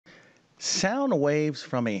Sound waves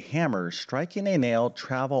from a hammer striking a nail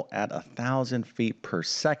travel at 1,000 feet per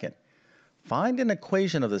second. Find an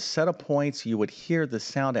equation of the set of points you would hear the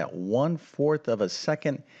sound at 1/4 of a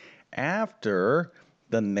second after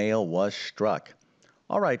the nail was struck.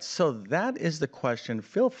 All right, so that is the question.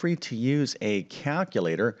 Feel free to use a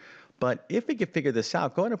calculator, but if you can figure this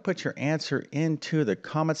out, go ahead and put your answer into the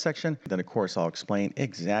comment section. Then, of course, I'll explain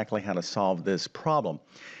exactly how to solve this problem.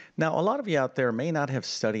 Now, a lot of you out there may not have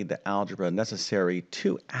studied the algebra necessary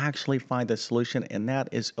to actually find the solution, and that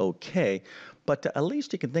is okay. But at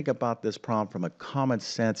least you can think about this problem from a common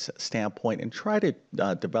sense standpoint and try to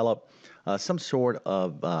develop some sort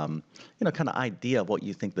of, kind of idea of what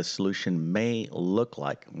you think the solution may look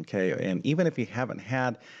like, okay? And even if you haven't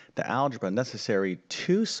had the algebra necessary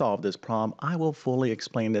to solve this problem, I will fully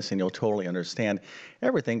explain this and you'll totally understand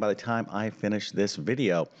everything by the time I finish this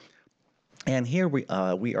video. And here we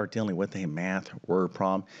are dealing with a math word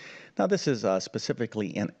problem. Now this is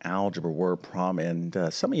specifically an algebra word problem,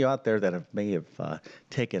 and some of you out there that may have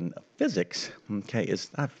taken physics, okay, is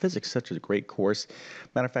not physics such a great course.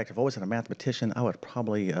 Matter of fact, if I wasn't a mathematician, I would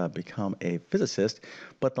probably become a physicist,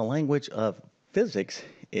 but the language of physics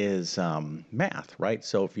is math, right?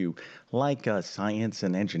 So if you like science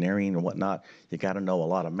and engineering and whatnot, you got to know a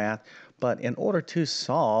lot of math. But in order to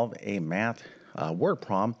solve a math word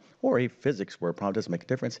problem or a physics word problem, doesn't make a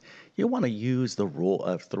difference, you want to use the rule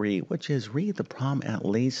of three, which is read the problem at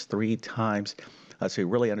least 3 times so you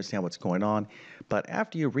really understand what's going on. But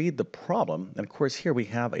after you read the problem, and of course here we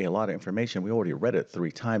have a lot of information, we already read it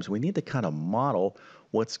 3 times, we need to kind of model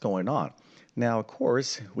what's going on. Now, of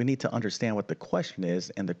course, we need to understand what the question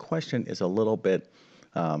is, and the question is a little bit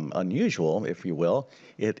unusual, if you will.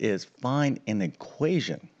 It is find an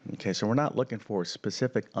equation. Okay, so we're not looking for a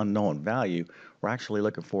specific unknown value. We're actually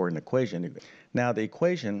looking for an equation. Now, the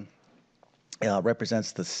equation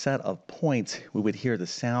represents the set of points we would hear the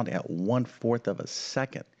sound at 1/4 of a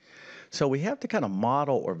second. So we have to kind of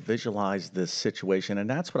model or visualize this situation, and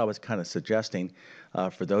that's what I was kind of suggesting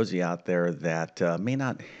for those of you out there that may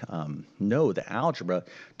not know the algebra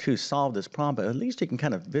to solve this problem, but at least you can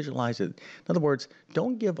kind of visualize it. In other words,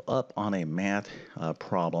 don't give up on a math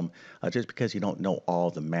problem just because you don't know all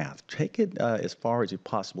the math. Take it as far as you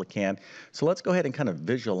possibly can. So let's go ahead and kind of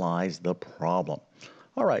visualize the problem.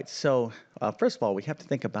 All right, so first of all, we have to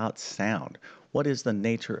think about sound. What is the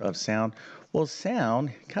nature of sound? Well,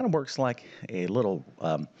 sound kind of works like a little,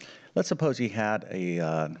 let's suppose you had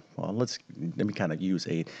a, let me kind of use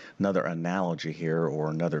another analogy here or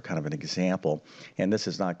another kind of an example. And this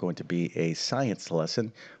is not going to be a science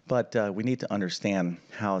lesson, but we need to understand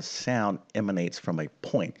how sound emanates from a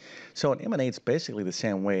point. So it emanates basically the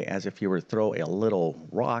same way as if you were to throw a little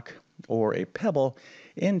rock or a pebble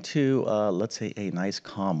into, let's say, a nice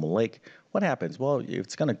calm lake. What happens? Well,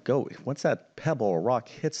 it's going to go, once that pebble or rock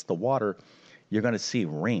hits the water, you're going to see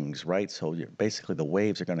rings, right? So basically the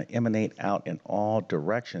waves are going to emanate out in all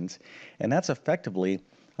directions. And that's effectively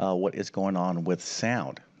what is going on with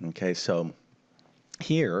sound. Okay, so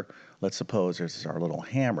here, let's suppose this is our little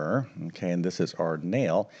hammer, okay, and this is our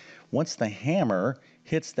nail. Once the hammer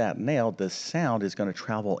hits that nail, the sound is going to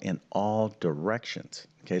travel in all directions.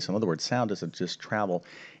 Okay, so in other words, sound doesn't just travel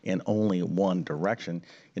in only one direction.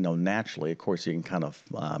 You know, naturally, of course, you can kind of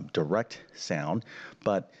direct sound,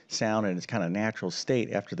 but sound in its kind of natural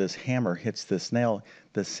state, after this hammer hits this nail,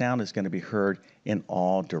 the sound is going to be heard in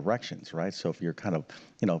all directions, right? So if you're kind of,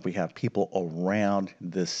 if we have people around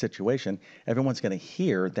this situation, everyone's going to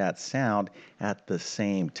hear that sound at the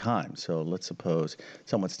same time. So let's suppose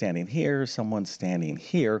someone's standing here, someone's standing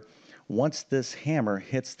here. Once this hammer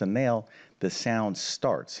hits the nail, the sound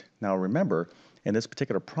starts. Now remember, in this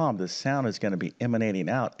particular problem, the sound is going to be emanating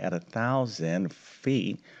out at 1,000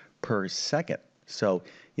 feet per second. So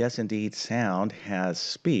yes, indeed, sound has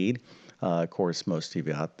speed. Of course, most of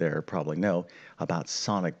you out there probably know about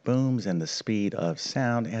sonic booms and the speed of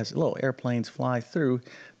sound. As little airplanes fly through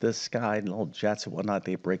the sky, and little jets and whatnot,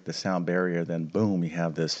 they break the sound barrier, then boom, you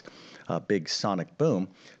have this big sonic boom.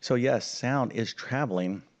 So yes, sound is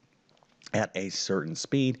traveling at a certain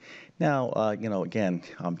speed. Now, again,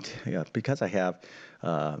 because I have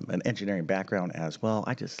an engineering background as well,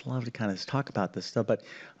 I just love to kind of talk about this stuff, but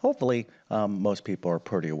hopefully most people are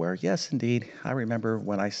pretty aware. Yes, indeed, I remember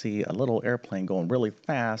when I see a little airplane going really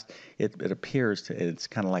fast, it appears it's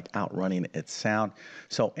kind of like outrunning its sound.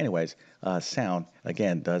 So anyways, sound,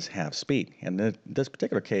 again, does have speed. And in this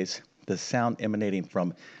particular case, the sound emanating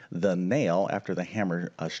from the nail after the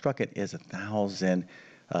hammer struck it is 1,000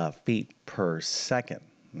 feet per second.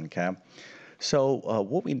 Okay, So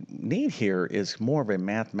what we need here is more of a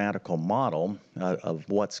mathematical model of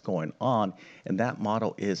what's going on, and that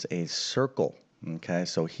model is a circle. Okay,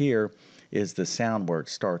 so here is the sound where it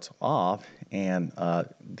starts off, and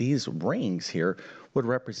these rings here would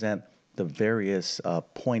represent the various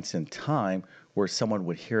points in time where someone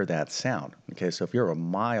would hear that sound. Okay, so if you're a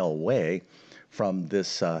mile away from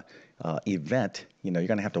this event, you're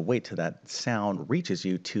going to have to wait till that sound reaches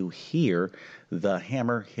you to hear the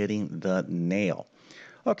hammer hitting the nail.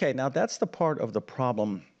 Okay, now that's the part of the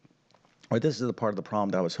problem, or this is the part of the problem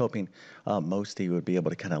that I was hoping most of you would be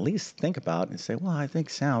able to kind of at least think about and say, well, I think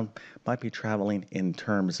sound might be traveling in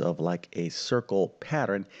terms of like a circle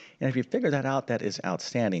pattern. And if you figure that out, that is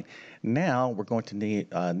outstanding. Now we're going to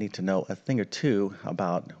need to know a thing or two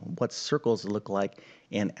about what circles look like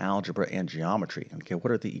in algebra and geometry. Okay,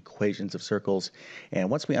 what are the equations of circles? And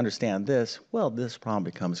once we understand this, well, this problem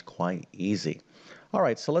becomes quite easy. All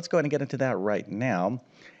right, so let's go ahead and get into that right now.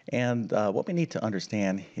 And what we need to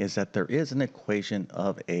understand is that there is an equation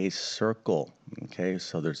of a circle. Okay,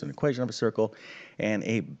 so there's an equation of a circle, and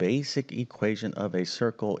a basic equation of a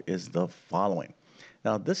circle is the following.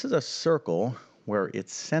 Now, this is a circle where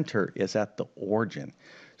its center is at the origin.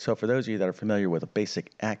 So for those of you that are familiar with a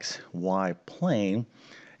basic XY plane,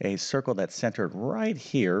 a circle that's centered right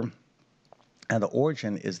here, and the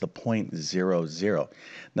origin is the point 0, 0.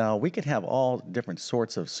 Now, we could have all different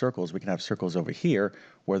sorts of circles. We can have circles over here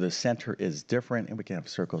where the center is different, and we can have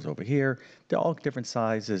circles over here. They're all different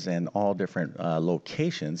sizes and all different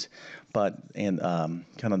locations, but in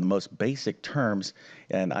kind of the most basic terms,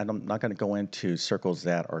 and I'm not going to go into circles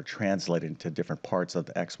that are translated into different parts of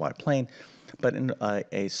the XY plane, but in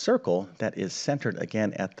a circle that is centered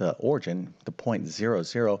again at the origin, the point 0,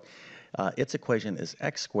 0, its equation is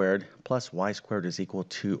x squared plus y squared is equal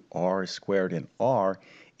to r squared, and r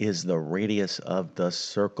is the radius of the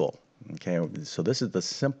circle. Okay, so this is the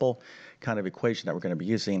simple kind of equation that we're going to be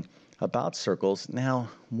using about circles. Now,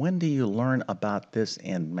 when do you learn about this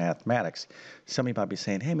in mathematics? Some of you might be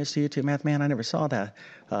saying, hey, Mr. YouTube Math Man, I never saw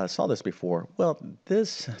this before. Well,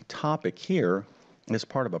 this topic here is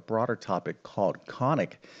part of a broader topic called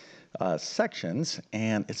conic sections,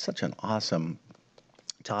 and it's such an awesome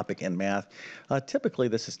topic in math. Typically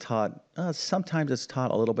this is taught, sometimes it's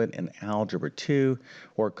taught a little bit in Algebra 2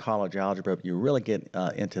 or college algebra, but you really get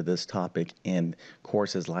into this topic in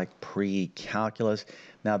courses like pre-calculus.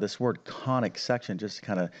 Now this word conic section, just to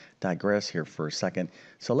kind of digress here for a second.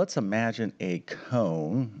 So let's imagine a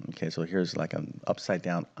cone. Okay, so here's like an upside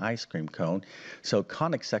down ice cream cone. So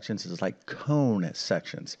conic sections is like cone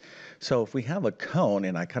sections. So if we have a cone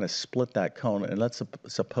and I kind of split that cone, and let's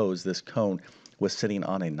suppose this cone was sitting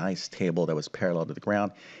on a nice table that was parallel to the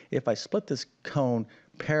ground. If I split this cone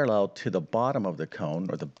parallel to the bottom of the cone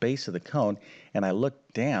or the base of the cone, and I look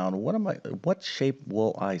down, what shape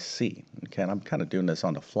will I see? Okay, and I'm kind of doing this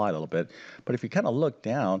on the fly a little bit, but if you kind of look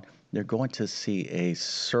down, you're going to see a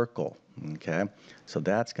circle. Okay, so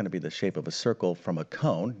that's going to be the shape of a circle from a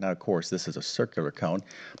cone. Now, of course, this is a circular cone,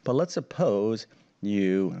 but let's suppose let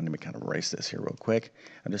me kind of erase this here real quick.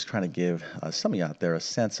 I'm just trying to give some of you out there a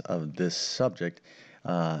sense of this subject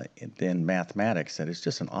in mathematics. That is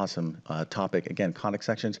just an awesome topic. Again, conic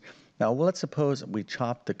sections. Now, let's suppose we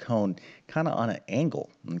chop the cone kind of on an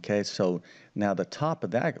angle. Okay, so now the top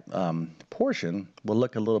of that portion will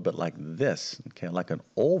look a little bit like this, okay, like an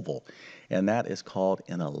oval, and that is called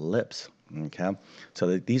an ellipse. Okay,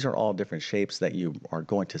 so these are all different shapes that you are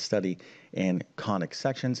going to study in conic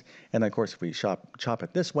sections. And then, of course, if we chop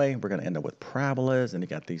it this way, we're going to end up with parabolas, and you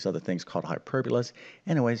got these other things called hyperbolas.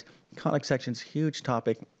 Anyways, conic sections, huge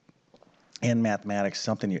topic in mathematics,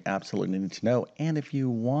 something you absolutely need to know. And if you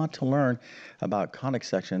want to learn about conic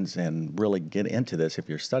sections and really get into this, if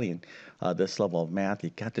you're studying this level of math,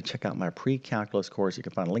 you got to check out my pre-calculus course. You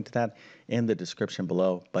can find a link to that in the description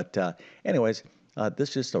below. But anyways, this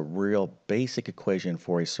is just a real basic equation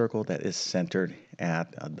for a circle that is centered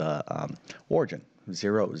at the origin,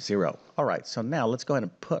 0, 0. All right, so now let's go ahead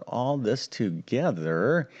and put all this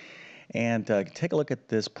together and take a look at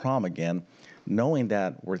this problem again, knowing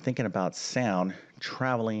that we're thinking about sound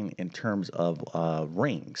traveling in terms of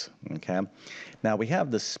rings, okay? Now, we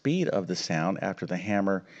have the speed of the sound after the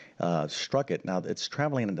hammer struck it. Now, it's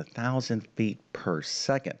traveling at 1,000 feet per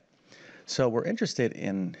second. So we're interested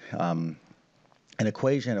in an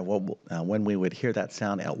equation of when we would hear that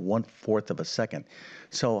sound at 1/4 of a second.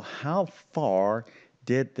 So how far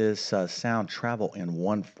did this sound travel in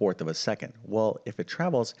 1/4 of a second? Well, if it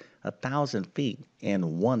travels 1,000 feet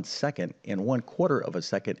in 1 second, in 1/4 of a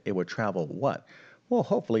second, it would travel what? Well,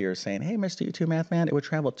 hopefully you're saying, hey, Mr. YouTube Math Man, it would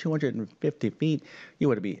travel 250 feet. You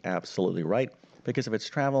would be absolutely right. because if it's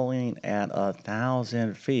traveling at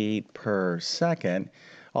 1,000 feet per second,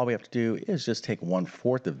 all we have to do is just take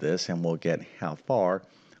 1/4 of this and we'll get how far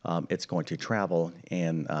it's going to travel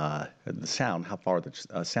in the sound, how far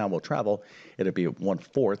the sound will travel. It'll be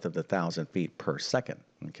 1/4 of the 1,000 feet per second.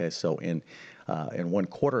 Okay, so in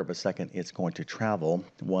 1/4 of a second, it's going to travel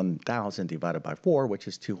 1,000 divided by 4, which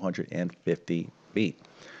is 250 feet.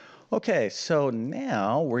 Okay, so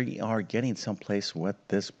now we are getting someplace with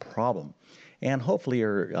this problem. And hopefully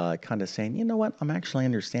you're kind of saying, you know what, I'm actually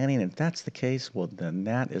understanding. And if that's the case, well, then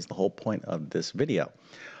that is the whole point of this video.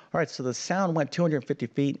 All right, so the sound went 250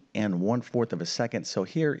 feet in 1/4 of a second. So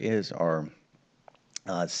here is our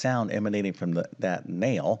sound emanating from that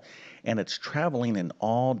nail, and it's traveling in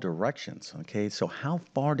all directions. Okay, so how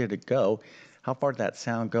far did it go? How far did that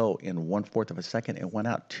sound go in 1/4 of a second? It went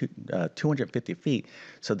out 250 feet.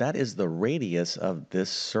 So that is the radius of this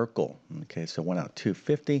circle. Okay, so it went out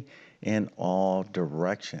 250 in all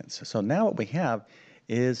directions. So now what we have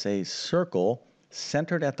is a circle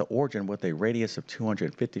centered at the origin with a radius of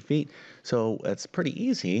 250 feet. So it's pretty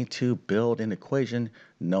easy to build an equation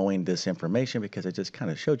knowing this information because I just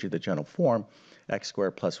kind of showed you the general form: x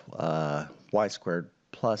squared plus y squared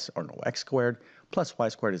plus, or no, x squared plus y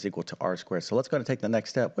squared is equal to r squared. So let's go and take the next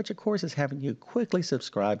step, which of course is having you quickly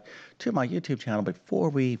subscribe to my YouTube channel before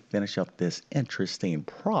we finish up this interesting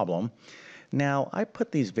problem. Now, I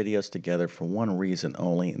put these videos together for one reason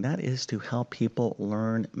only, and that is to help people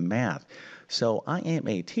learn math. So I am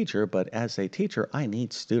a teacher, but as a teacher, I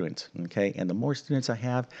need students, okay? And the more students I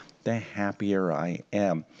have, the happier I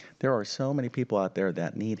am. There are so many people out there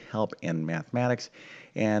that need help in mathematics,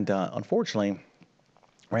 and unfortunately,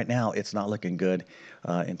 right now, it's not looking good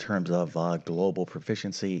in terms of global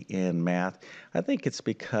proficiency in math. I think it's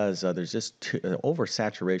because there's just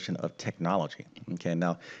oversaturation of technology. Okay,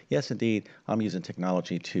 now, yes, indeed, I'm using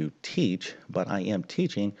technology to teach, but I am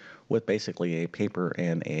teaching with basically a paper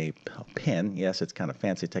and a pen. Yes, it's kind of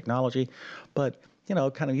fancy technology, but you know,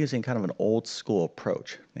 kind of using kind of an old school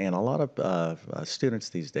approach. And a lot of students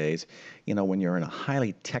these days, you know, when you're in a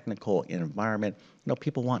highly technical environment, you know,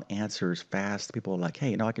 people want answers fast. People are like,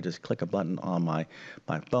 hey, you know, I could just click a button on my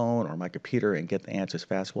phone or my computer and get the answers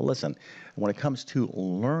fast. Well, listen, when it comes to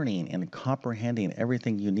learning and comprehending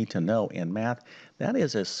everything you need to know in math, that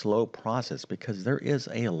is a slow process because there is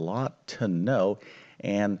a lot to know.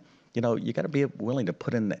 And, you know, you got to be willing to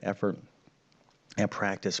put in the effort and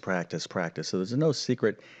practice, practice, practice. So there's no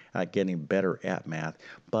secret at getting better at math.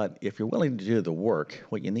 But if you're willing to do the work,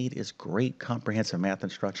 what you need is great comprehensive math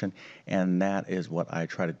instruction, and that is what I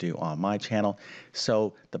try to do on my channel.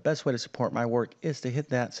 So the best way to support my work is to hit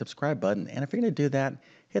that subscribe button. And if you're going to do that,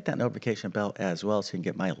 hit that notification bell as well so you can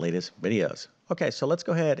get my latest videos. Okay, so let's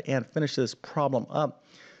go ahead and finish this problem up.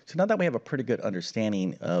 So now that we have a pretty good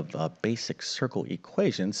understanding of basic circle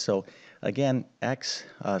equations, so again, x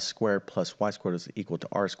squared plus y squared is equal to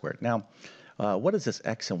r squared. Now, what does this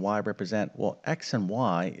x and y represent? Well, x and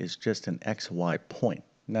y is just an xy point.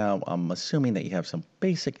 Now, I'm assuming that you have some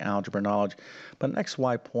basic algebra knowledge, but an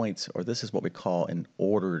xy points, or this is what we call an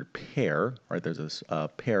ordered pair, right? There's a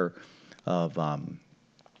pair of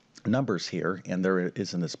numbers here, and there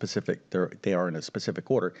is in a specific, they are in a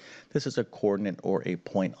specific order. This is a coordinate or a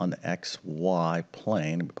point on the xy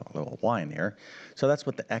plane. We put a little y in here. So that's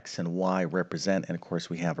what the x and y represent, and of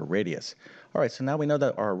course we have a radius. All right, so now we know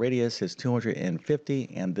that our radius is 250,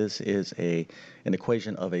 and this is an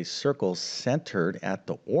equation of a circle centered at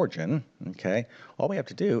the origin, okay? All we have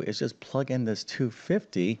to do is just plug in this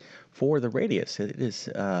 250 for the radius. It is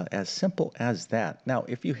as simple as that. Now,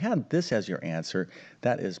 if you had this as your answer,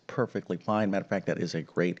 that is perfectly fine. Matter of fact, that is a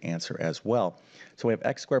great answer as well. So we have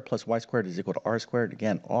x squared plus y squared is equal to r squared.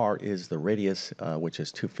 Again, r is the radius, which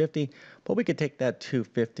is 250, but we could take that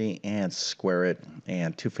 250 and square it,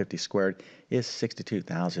 and 250 squared is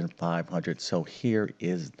 62,500. So here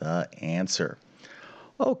is the answer.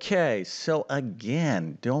 Okay, so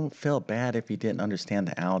again, don't feel bad if you didn't understand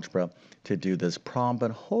the algebra to do this problem,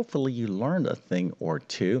 but hopefully you learned a thing or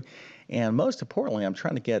two. And most importantly, I'm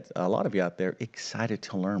trying to get a lot of you out there excited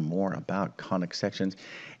to learn more about conic sections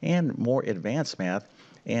and more advanced math.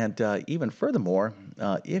 And even furthermore,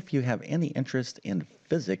 if you have any interest in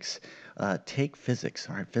physics, take physics.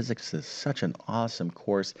 All right, physics is such an awesome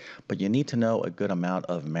course, but you need to know a good amount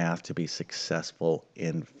of math to be successful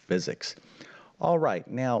in physics. All right,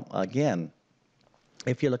 now again,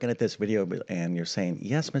 if you're looking at this video and you're saying,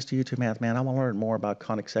 yes, Mr. YouTube Math Man, I want to learn more about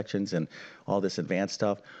conic sections and all this advanced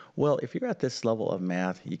stuff, Well, if you're at this level of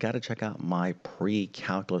math, you got to check out my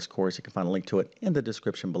pre-calculus course. You can find a link to it in the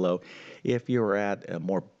description below. If you're at a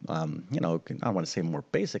more, I don't want to say more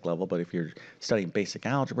basic level, but if you're studying basic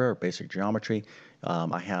algebra or basic geometry,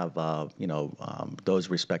 I have, those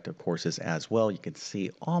respective courses as well. You can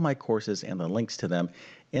see all my courses and the links to them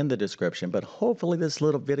in the description. But hopefully this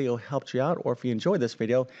little video helped you out, or if you enjoyed this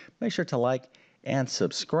video, make sure to like and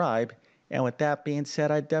subscribe. And with that being said,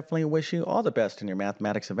 I definitely wish you all the best in your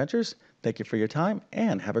mathematics adventures. Thank you for your time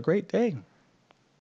and have a great day.